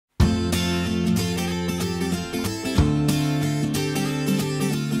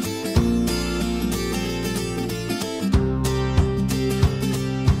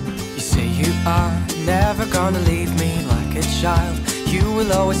never gonna leave me like a child. You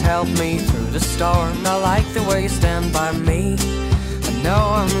will always help me through the storm. I like the way you stand by me. I know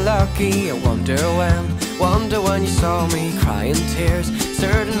I'm lucky, I wonder when you saw me crying tears.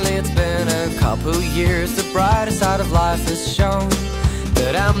 Certainly it's been a couple years. The brighter side of life has shown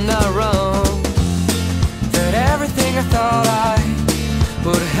that I'm not wrong, that everything I thought I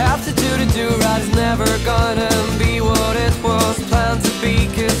would have to do right is never gonna be what it was planned to be.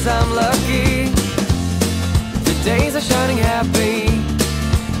 'Cause I'm lucky, the days are shining happy,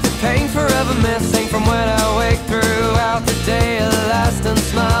 the pain forever missing from when I wake throughout the day at last and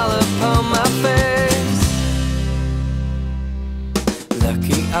smile upon my face.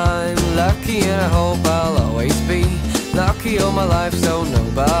 Lucky, I'm lucky, and I hope I'll always be lucky all my life, so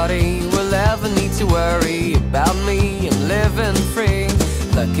nobody will ever need to worry about me. I'm living free.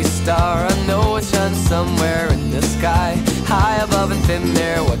 Lucky star, I know it shines somewhere in the sky, high above and thin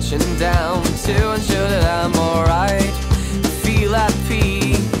there, watching down to ensure that I'm alright. I feel at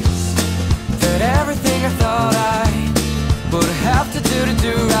peace, that everything I thought I would have to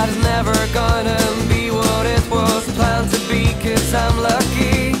do right is never gonna be what it was planned to be. 'Cause I'm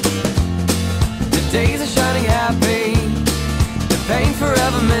lucky, the days are shining happy, the pain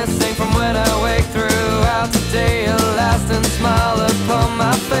forever missing from when I wake throughout the day at last and smile upon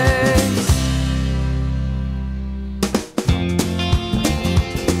my face.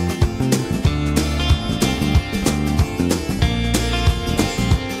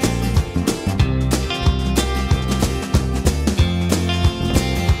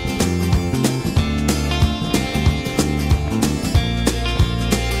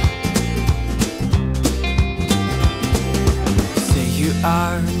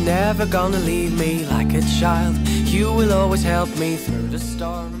 Are never gonna leave me like a child. You will always help me through the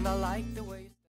storm. I like the way